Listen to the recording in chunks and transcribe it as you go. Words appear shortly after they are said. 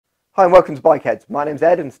Hi and welcome to Bikerheadz. My name's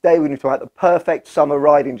Ed and today we're going to talk about the perfect summer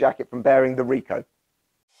riding jacket from Bering, the Riko.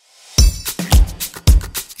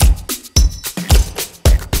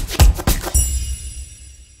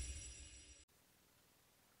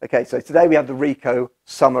 Okay, so today we have the Riko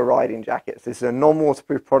summer riding jackets. This is a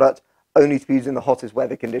non-waterproof product, only to be used in the hottest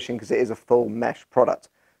weather condition because it is a full mesh product.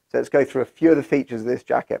 So let's go through a few of the features of this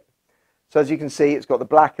jacket. So as you can see, it's got the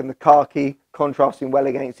black and the khaki contrasting well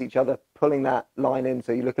against each other, pulling that line in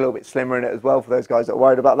so you look a little bit slimmer in it as well for those guys that are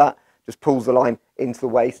worried about that. Just pulls the line into the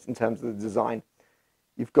waist in terms of the design.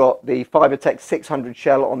 You've got the Fibertex 600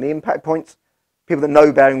 shell on the impact points. People that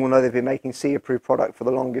know Bering will know they've been making sea-approved product for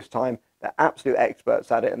the longest time. They're absolute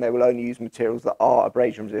experts at it and they will only use materials that are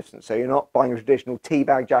abrasion resistant. So you're not buying a traditional tea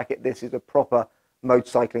bag jacket, this is a proper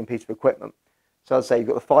motorcycling piece of equipment. So I'd say you've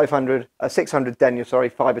got the 600 denier,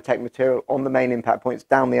 Fibertex material on the main impact points,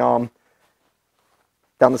 down the arm,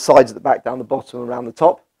 down the sides at the back, down the bottom, around the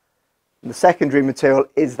top. And the secondary material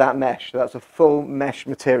is that mesh. So that's a full mesh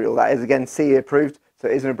material. That is again CE approved, so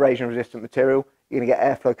it is an abrasion resistant material. You're going to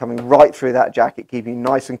get airflow coming right through that jacket, keeping you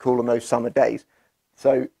nice and cool on those summer days.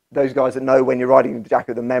 So those guys that know when you're riding the jacket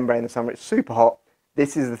with the membrane in the summer, it's super hot.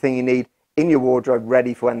 This is the thing you need in your wardrobe,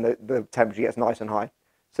 ready for when the temperature gets nice and high.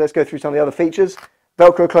 So let's go through some of the other features.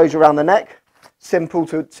 Velcro closure around the neck, simple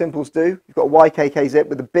to do. You've got a YKK zip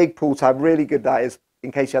with a big pull tab, really good that is,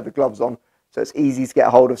 in case you have the gloves on. So it's easy to get a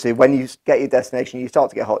hold of. So when you get your destination, you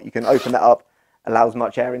start to get hot, you can open that up, allow as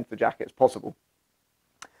much air into the jacket as possible.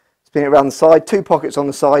 Spin it around the side, 2 pockets on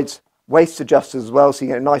the sides, waist adjusters as well, so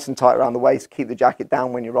you get it nice and tight around the waist, keep the jacket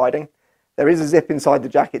down when you're riding. There is a zip inside the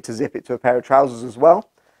jacket to zip it to a pair of trousers as well.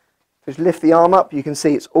 Just lift the arm up, you can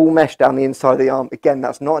see it's all meshed down the inside of the arm. Again,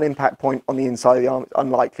 that's not an impact point on the inside of the arm. It's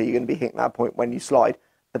unlikely you're going to be hitting that point when you slide,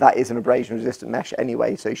 but that is an abrasion resistant mesh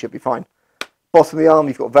anyway, so you should be fine. Bottom of the arm,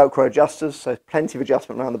 you've got Velcro adjusters, so plenty of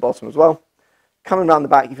adjustment around the bottom as well. Coming around the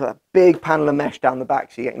back, you've got that big panel of mesh down the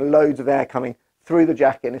back, so you're getting loads of air coming through the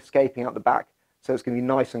jacket and escaping out the back, so it's going to be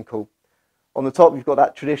nice and cool. On the top, you've got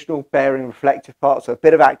that traditional Bering reflective part, so a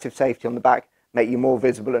bit of active safety on the back, make you more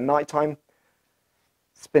visible at night time.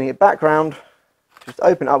 Spinning it back round, just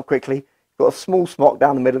open it up quickly. You've got a small smock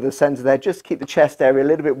down the middle of the centre there, just to keep the chest area a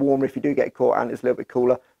little bit warmer if you do get caught, and it's a little bit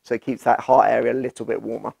cooler, so it keeps that heart area a little bit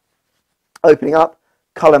warmer. Opening up,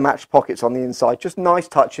 colour matched pockets on the inside, just nice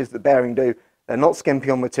touches that Bering do. They're not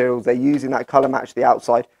skimpy on materials, they're using that colour match the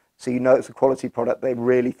outside, so you know it's a quality product they've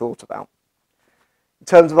really thought about. In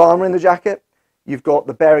terms of armour in the jacket, you've got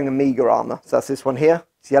the Bering Omega armour, so that's this one here.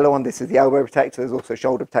 It's the yellow one, this is the elbow protector, there's also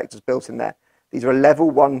shoulder protectors built in there. These are a level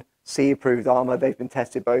 1 CE approved armour. They've been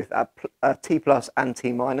tested both at T+ and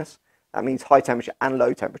T-. That means high temperature and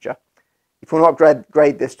low temperature. If you want to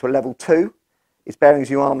upgrade this to a level 2, it's Bering's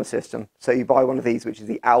new armour system. So you buy one of these, which is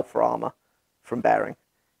the Alpha armour from Bering.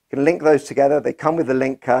 You can link those together. They come with the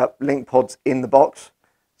link pods in the box.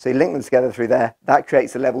 So you link them together through there. That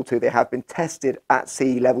creates a level 2. They have been tested at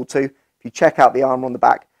CE level 2. If you check out the armour on the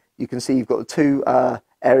back, you can see you've got the 2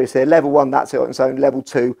 areas here. Level 1, that's it on its own. Level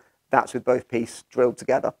 2, that's with both pieces drilled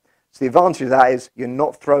together. So the advantage of that is you're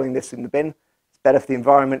not throwing this in the bin. It's better for the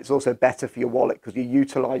environment. It's also better for your wallet because you're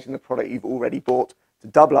utilising the product you've already bought to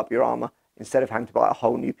double up your armour instead of having to buy a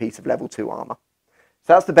whole new piece of level 2 armour.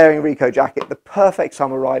 So that's the Bering Riko jacket, the perfect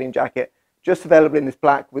summer riding jacket, just available in this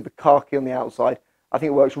black with the khaki on the outside. I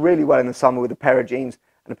think it works really well in the summer with a pair of jeans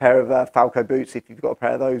and a pair of Falco boots if you've got a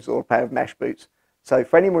pair of those, or a pair of mesh boots. So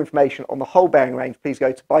for any more information on the whole Bering range, please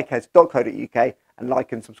go to bikerheadz.co.uk and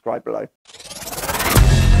like and subscribe below.